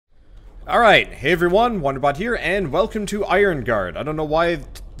Alright, hey everyone, Wanderbot here, and welcome to Ironguard. I don't know why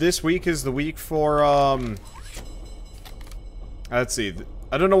this week is the week for, let's see.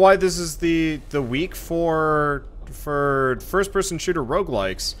 I don't know why this is the week for first-person shooter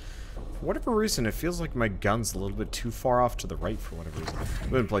roguelikes. For whatever reason, it feels like my gun's a little bit too far off to the right for whatever reason.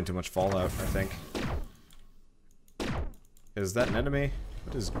 I've been playing too much Fallout, I think. Is that an enemy?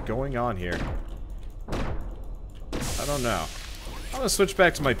 What is going on here? I don't know. I'm gonna switch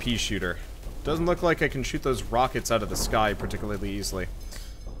back to my pea shooter. Doesn't look like I can shoot those rockets out of the sky particularly easily.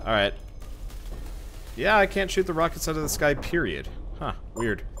 Alright. Yeah, I can't shoot the rockets out of the sky, period. Huh,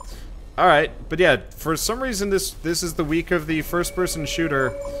 weird. Alright, but yeah, for some reason this is the week of the first-person shooter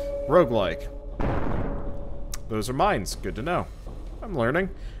roguelike. Those are mines. Good to know. I'm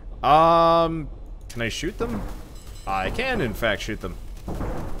learning. Can I shoot them? I can, in fact, shoot them.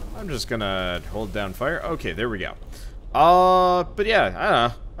 I'm just gonna hold down fire. Okay, there we go. But yeah, I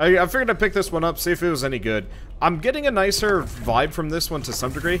don't know. I figured I'd pick this one up, see if it was any good. I'm getting a nicer vibe from this one to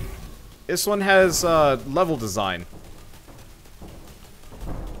some degree. This one has, level design.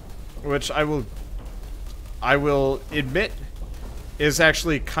 Which I will admit is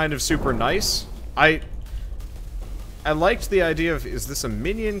actually kind of super nice. I liked the idea of, is this a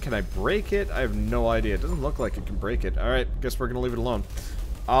minion? Can I break it? I have no idea. It doesn't look like it can break it. Alright, guess we're gonna leave it alone.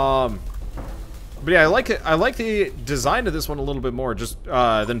 But yeah, I like it. I like the design of this one a little bit more just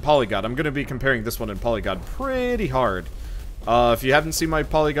than Polygod. I'm gonna be comparing this one and Polygod pretty hard. If you haven't seen my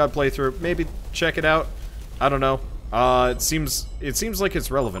Polygod playthrough, maybe check it out. I don't know. It seems like it's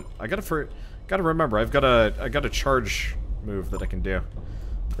relevant. I gotta remember. I got a charge move that I can do.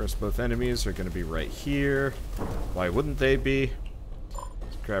 Of course, both enemies are gonna be right here. Why wouldn't they be?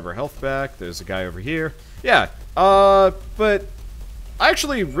 Let's grab our health back. There's a guy over here. Yeah. But I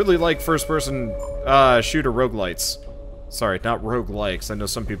actually really like first-person shooter roguelites. Sorry, not roguelikes. I know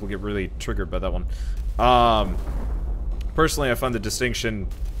some people get really triggered by that one. Personally, I find the distinction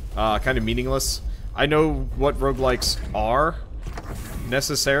kind of meaningless. I know what roguelikes are,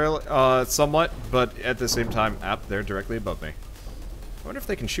 necessarily, somewhat, but at the same time, they're directly above me. I wonder if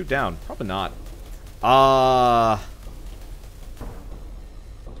they can shoot down. Probably not.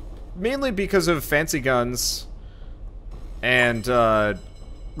 Mainly because of fancy guns. And,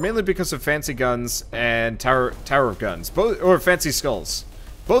 mainly because of fancy guns and Tower of Guns. Or Fancy Skulls.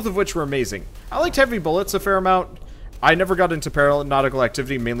 Both of which were amazing. I liked heavy bullets a fair amount. I never got into paranautical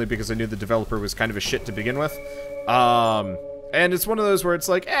activity, mainly because I knew the developer was kind of a shit to begin with. And it's one of those where it's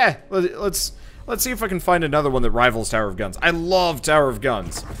like, let's see if I can find another one that rivals Tower of Guns. I love Tower of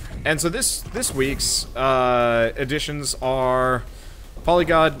Guns. And so this week's, additions are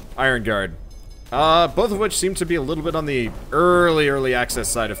Polygod, Ironguard. Both of which seem to be a little bit on the early access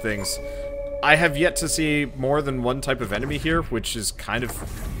side of things. I have yet to see more than one type of enemy here, which is kind of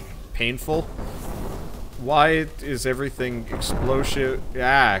painful. Why is everything exploding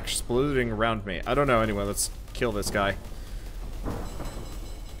around me? I don't know. Anyway, let's kill this guy.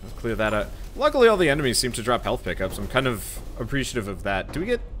 Let's clear that out. Luckily, all the enemies seem to drop health pickups. I'm kind of appreciative of that. Do we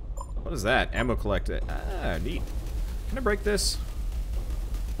get... What is that? Ammo collected. Ah, neat. Can I break this?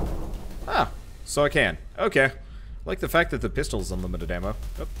 Ah. So I can. Okay. I like the fact that the pistol's unlimited ammo.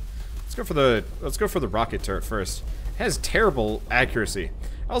 Oh. Let's go for the rocket turret first. It has terrible accuracy.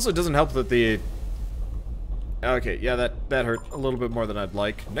 Also, it doesn't help that the... Okay, yeah, that hurt a little bit more than I'd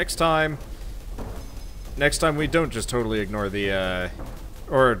like. Next time we don't just totally ignore the,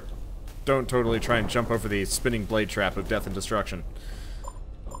 or don't totally try and jump over the spinning blade trap of death and destruction.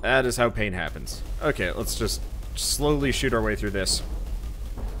 That is how pain happens. Okay, let's just slowly shoot our way through this.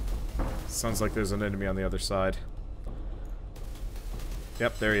 Sounds like there's an enemy on the other side.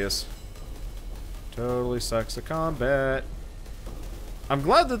 Yep, there he is. Totally sucks at combat. I'm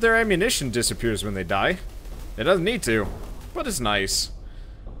glad that their ammunition disappears when they die. It doesn't need to, but it's nice.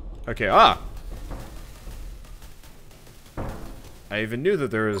 Okay, I even knew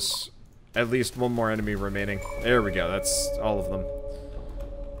that there was at least one more enemy remaining. There we go, that's all of them.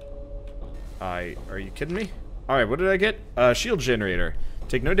 Are you kidding me? Alright, what did I get? Shield generator.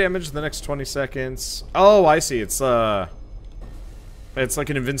 Take no damage in the next 20 seconds. Oh, I see. It's like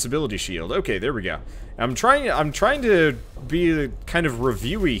an invincibility shield. Okay, there we go. I'm trying to be kind of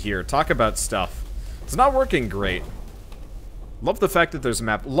reviewy here, talk about stuff. It's not working great. Love the fact that there's a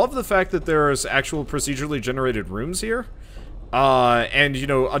map. Love the fact that there's actual procedurally generated rooms here. And, you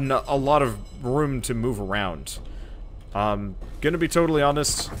know, a lot of room to move around. Gonna be totally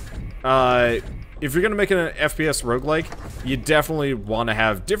honest. If you're gonna make an FPS roguelike, you definitely want to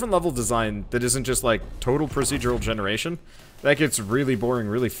have different level design that isn't just like total procedural generation. That gets really boring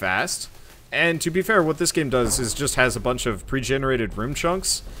really fast. And to be fair, what this game does is just has a bunch of pre-generated room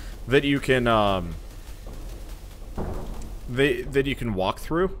chunks that you can, that you can walk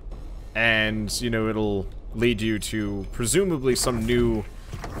through, and, you know, it'll lead you to, presumably, some new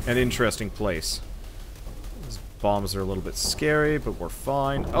and interesting place. These bombs are a little bit scary, but we're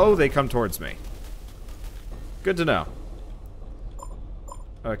fine. Oh, they come towards me. Good to know.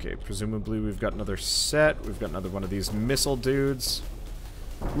 Okay, presumably we've got another set. We've got another one of these missile dudes.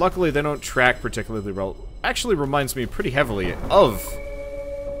 Luckily, they don't track particularly well. Actually reminds me pretty heavily of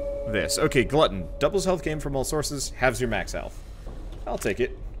this. Okay, Glutton. Doubles health gain from all sources. Halves your max health. I'll take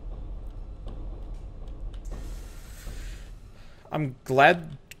it. I'm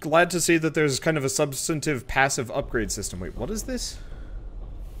glad to see that there's kind of a substantive passive upgrade system. Wait, what is this?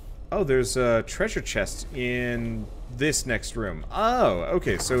 Oh, there's a treasure chest in this next room. Oh,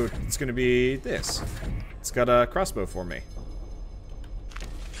 okay, so it's gonna be this. It's got a crossbow for me.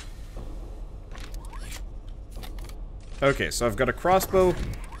 Okay, so I've got a crossbow,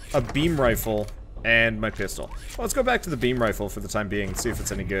 a beam rifle, and my pistol. Well, let's go back to the beam rifle for the time being and see if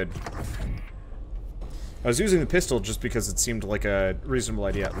it's any good. I was using the pistol just because it seemed like a reasonable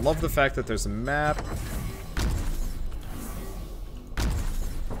idea. Love the fact that there's a map.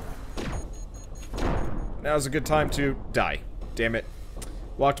 Now's a good time to die. Damn it.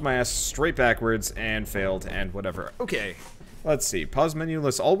 Walked my ass straight backwards and failed and whatever. Okay, let's see. Pause menu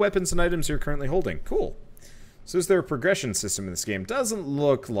lists all weapons and items you're currently holding. Cool. So is there a progression system in this game? Doesn't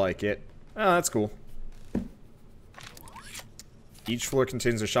look like it. Oh, that's cool. Each floor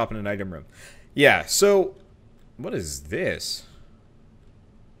contains a shop and an item room. Yeah, so what is this?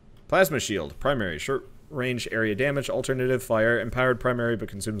 Plasma shield. Primary. Short range area damage. Alternative fire. Empowered primary but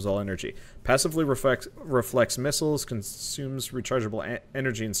consumes all energy. Passively reflects missiles. Consumes rechargeable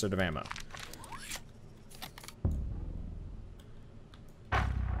energy instead of ammo.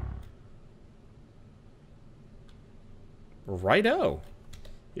 Righto.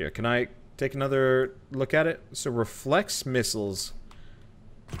 Here, can I take another look at it? So reflects missiles.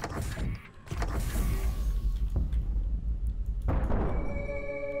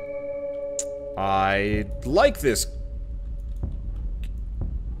 I like this.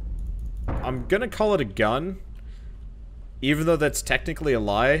 I'm gonna call it a gun, even though that's technically a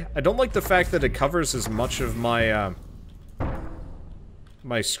lie. I don't like the fact that it covers as much of my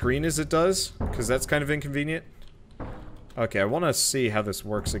my screen as it does, because that's kind of inconvenient. Okay, I want to see how this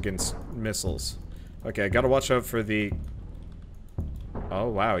works against missiles. Okay, I gotta watch out for the... Oh,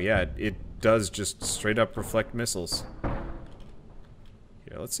 wow, yeah, it does just straight up reflect missiles.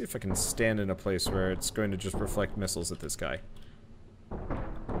 Here, let's see if I can stand in a place where it's going to just reflect missiles at this guy.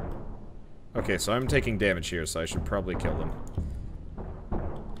 Okay, so I'm taking damage here, so I should probably kill them.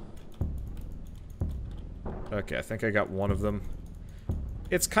 Okay, I think I got one of them.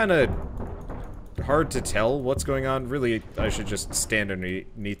 It's kind of hard to tell what's going on. Really, I should just stand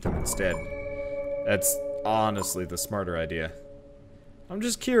underneath them instead. That's honestly the smarter idea. I'm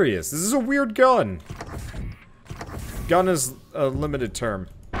just curious. This is a weird gun. Gun is a limited term.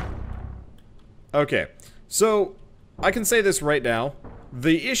 Okay, so I can say this right now.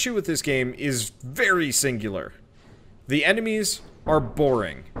 The issue with this game is very singular. The enemies are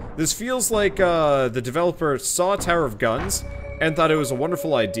boring. This feels like the developer saw Tower of Guns and thought it was a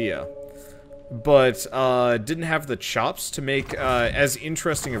wonderful idea, but didn't have the chops to make as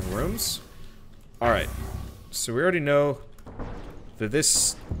interesting of rooms. Alright, so we already know that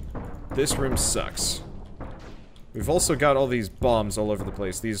this room sucks. We've also got all these bombs all over the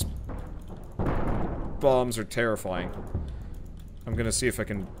place. These bombs are terrifying. I'm gonna see if I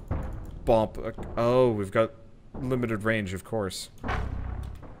can bump. Oh, we've got limited range, of course.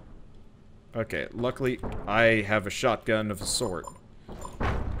 Okay, luckily I have a shotgun of a sort.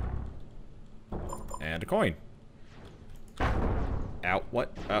 And a coin. Ow,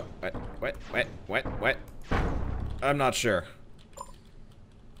 what? Oh, wet. I'm not sure.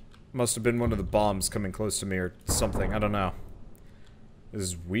 Must have been one of the bombs coming close to me or something, I don't know. This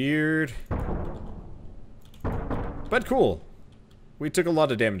is weird. But cool. We took a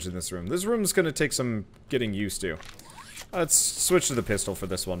lot of damage in this room. This room's gonna take some getting used to. Let's switch to the pistol for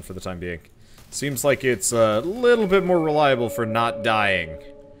this one for the time being. Seems like it's a little bit more reliable for not dying.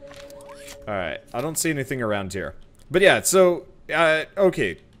 Alright, I don't see anything around here. But yeah, so,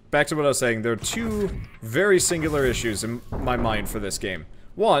 okay, back to what I was saying. There are two very singular issues in my mind for this game.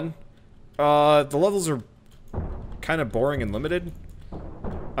 One, the levels are kind of boring and limited.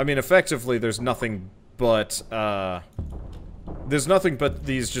 I mean, effectively, there's nothing but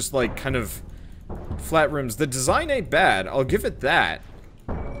these just, like, kind of flat rooms. The design ain't bad, I'll give it that.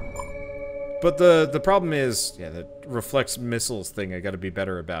 But the problem is, yeah, the reflects missiles thing I gotta be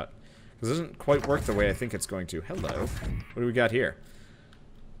better about. Because it doesn't quite work the way I think it's going to. Hello. What do we got here?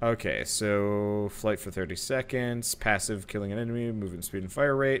 Okay, so flight for 30 seconds, passive killing an enemy, movement speed and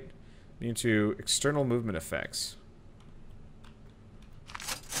fire rate. Immune to external movement effects.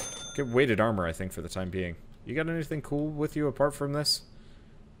 Get weighted armor, I think, for the time being. You got anything cool with you apart from this?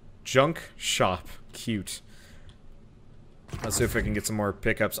 Junk shop. Cute. Let's see if I can get some more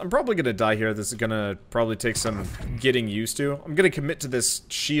pickups. I'm probably gonna die here. This is gonna probably take some getting used to. I'm gonna commit to this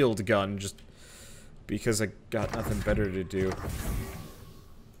shield gun just because I got nothing better to do.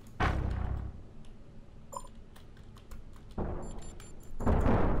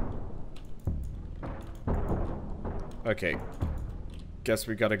 Okay. Guess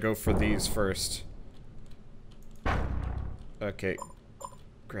we gotta go for these first. Okay.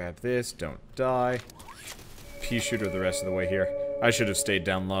 Grab this, don't die. Pea shooter the rest of the way here. I should have stayed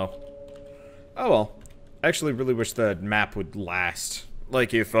down low. Oh well. I actually really wish the map would last.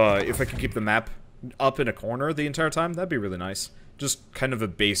 Like if I could keep the map up in a corner the entire time, that'd be really nice. Just kind of a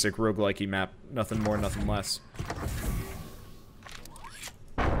basic roguelike-y map. Nothing more, nothing less.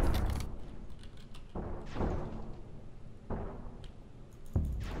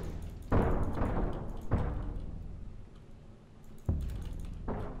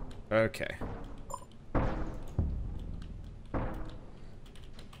 Okay.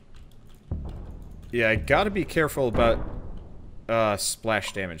 Yeah, I gotta be careful about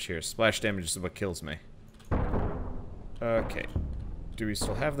splash damage here. Splash damage is what kills me. Okay. Do we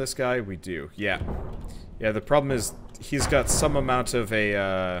still have this guy? We do. Yeah. Yeah, the problem is he's got some amount of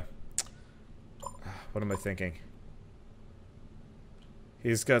a what am I thinking?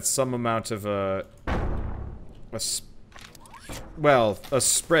 He's got some amount of a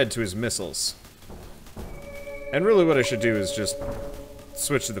spread to his missiles. And really what I should do is just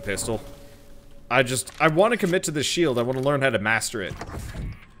switch to the pistol. I want to commit to this shield. I want to learn how to master it.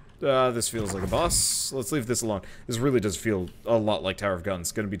 This feels like a boss. Let's leave this alone. This really does feel a lot like Tower of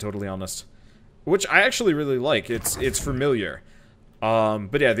Guns, gonna be totally honest. Which I actually really like. It's familiar.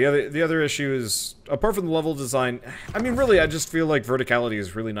 But yeah, the other issue is, apart from the level design, I mean, really, I just feel like verticality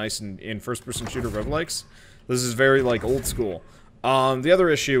is really nice in first-person shooter roguelikes. This is very, like, old school. The other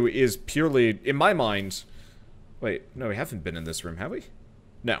issue is purely, in my mind... Wait, no, we haven't been in this room, have we?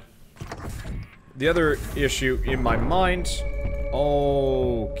 No. The other issue in my mind...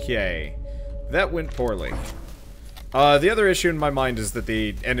 Okay. That went poorly. The other issue in my mind is that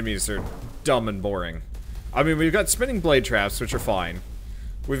the enemies are dumb and boring. I mean, we've got spinning blade traps, which are fine.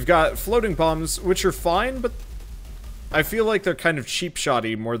 We've got floating bombs, which are fine, but I feel like they're kind of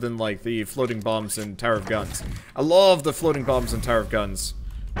cheap-shotty more than, like, the floating bombs in Tower of Guns. I love the floating bombs in Tower of Guns.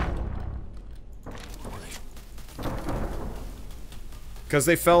 Because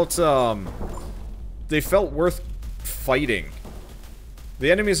they felt worth fighting.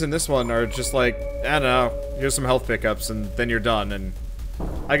 The enemies in this one are just like, I don't know, here's some health pickups, and then you're done, and...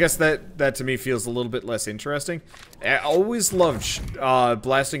 I guess that to me feels a little bit less interesting. I always loved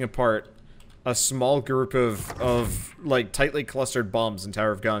blasting apart a small group of like tightly clustered bombs in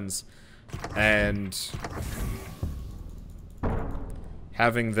Tower of Guns and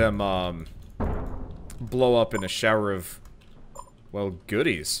having them blow up in a shower of, well,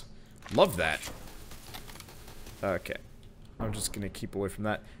 goodies. Love that. Okay. I'm just gonna keep away from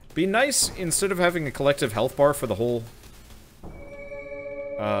that. Be nice, instead of having a collective health bar for the whole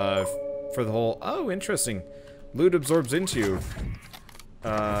oh, interesting. Loot absorbs into you,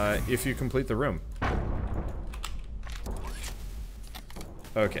 if you complete the room.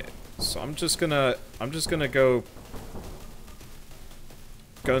 Okay, so I'm just gonna go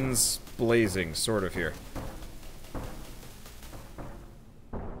guns blazing, sort of, here.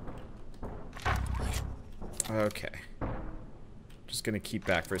 Okay. Just gonna keep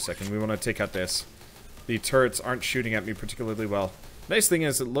back for a second. We want to take out this. The turrets aren't shooting at me particularly well. Nice thing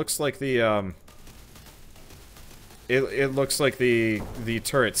is, it looks like the it looks like the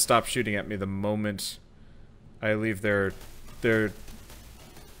turrets stop shooting at me the moment I leave their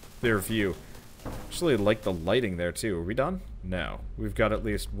view. Actually, I like the lighting there too. Are we done? No, we've got at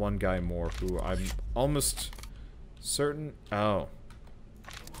least one guy more who I'm almost certain. Oh,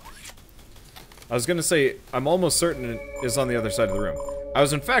 I was gonna say I'm almost certain it is on the other side of the room. I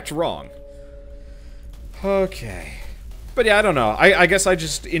was in fact wrong. Okay. But yeah, I don't know. I guess I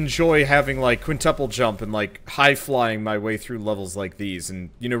just enjoy having, like, quintuple jump and, like, high-flying my way through levels like these. And,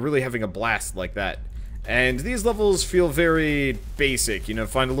 you know, really having a blast like that. And these levels feel very basic. You know,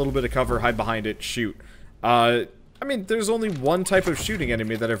 find a little bit of cover, hide behind it, shoot. I mean, there's only one type of shooting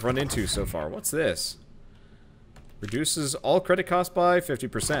enemy that I've run into so far. What's this? Reduces all credit cost by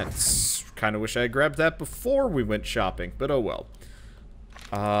 50%. Kinda wish I had grabbed that before we went shopping, but oh well.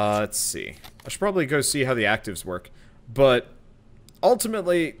 Let's see. I should probably go see how the actives work. But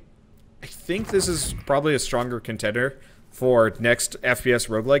ultimately, I think this is probably a stronger contender for next FPS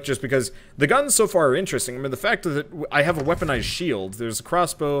roguelike, just because the guns so far are interesting. I mean, the fact that I have a weaponized shield, there's a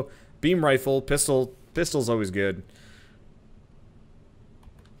crossbow, beam rifle, pistol's always good.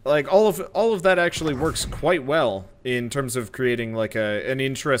 Like, all of that actually works quite well in terms of creating, like, an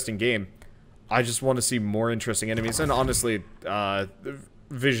interesting game. I just want to see more interesting enemies, and honestly,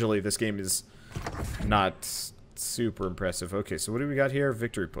 visually, this game is not super impressive. Okay, so what do we got here?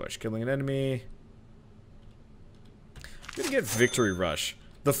 Victory push. Killing an enemy. I'm gonna get victory rush.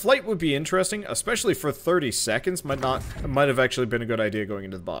 The flight would be interesting, especially for 30 seconds. Might have actually been a good idea going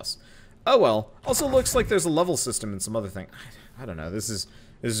into the boss. Oh well. Also looks like there's a level system and some other thing. I don't know. This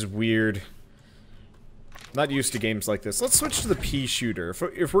is weird. Not used to games like this. Let's switch to the pea shooter.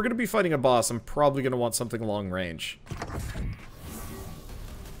 If we're gonna be fighting a boss, I'm probably gonna want something long range.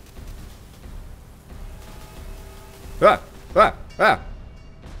 Ah! Ah! Ah!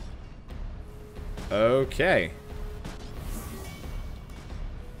 Okay.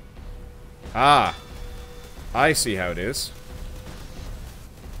 Ah. I see how it is.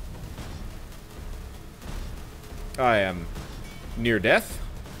 I am near death.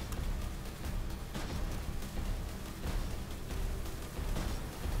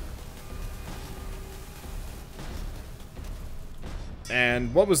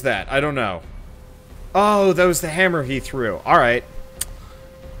 And what was that? I don't know. Oh, that was the hammer he threw. Alright.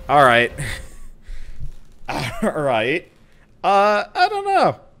 Alright. Alright. I don't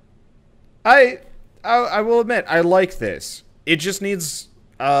know. I will admit, I like this. It just needs,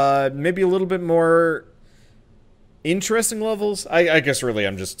 maybe a little bit more interesting levels. I guess really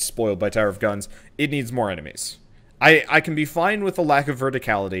I'm just spoiled by Tower of Guns. It needs more enemies. I can be fine with the lack of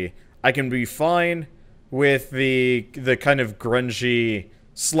verticality. I can be fine with the kind of grungy,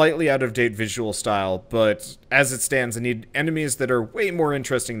 slightly out-of-date visual style, but as it stands, I need enemies that are way more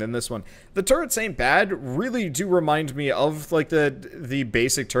interesting than this one. The turrets ain't bad, really do remind me of, like, the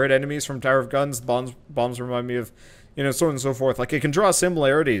basic turret enemies from Tower of Guns. Bombs remind me of, you know, so on and so forth. Like, it can draw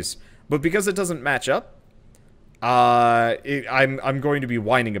similarities, but because it doesn't match up, I'm going to be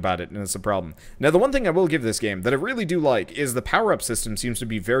whining about it, and it's a problem. Now, the one thing I will give this game that I really do like is the power-up system seems to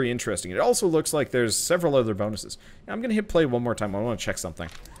be very interesting. It also looks like there's several other bonuses. I'm gonna hit play one more time. I want to check something.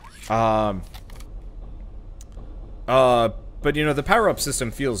 But, you know, the power-up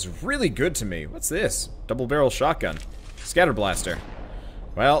system feels really good to me. What's this? Double-barrel shotgun. Scatter blaster.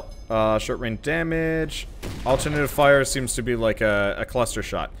 Well, short-range damage. Alternative fire seems to be like a cluster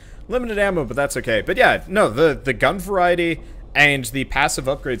shot. Limited ammo, but that's okay. But yeah, no, the gun variety and the passive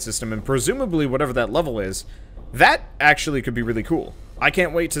upgrade system, and presumably whatever that level is, that actually could be really cool. I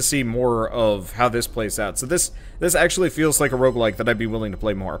can't wait to see more of how this plays out. So this actually feels like a roguelike that I'd be willing to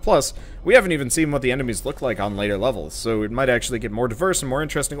play more. Plus, we haven't even seen what the enemies look like on later levels, so it might actually get more diverse and more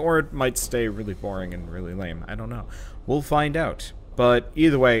interesting, or it might stay really boring and really lame. I don't know. We'll find out. But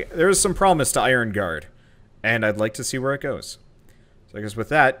either way, there is some promise to Ironguard, and I'd like to see where it goes. So I guess with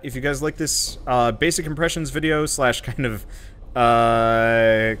that, if you guys like this basic impressions video slash kind of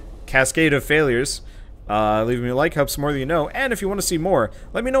cascade of failures, leave me a like, helps more than you know, and if you want to see more,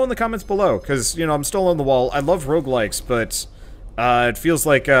 let me know in the comments below, because, you know, I'm still on the wall. I love roguelikes, but it feels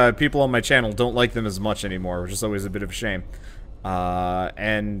like people on my channel don't like them as much anymore, which is always a bit of a shame.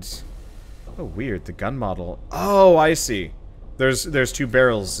 And... oh, weird, the gun model. Oh, I see. There's two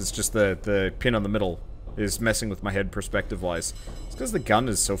barrels, it's just the pin on the middle is messing with my head perspective-wise. It's because the gun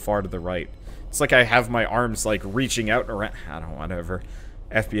is so far to the right. It's like I have my arms, like, reaching out and around. I don't know, whatever.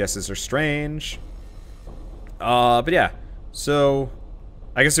 FPSs are strange. But yeah. So,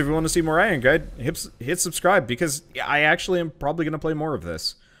 I guess if you want to see more Ironguard, hit subscribe, because I actually am probably going to play more of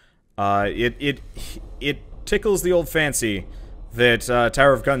this. It tickles the old fancy that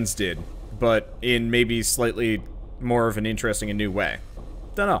Tower of Guns did, but in maybe slightly more of an interesting and new way.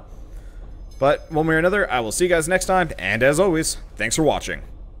 Don't know. But one way or another, I will see you guys next time, and as always, thanks for watching.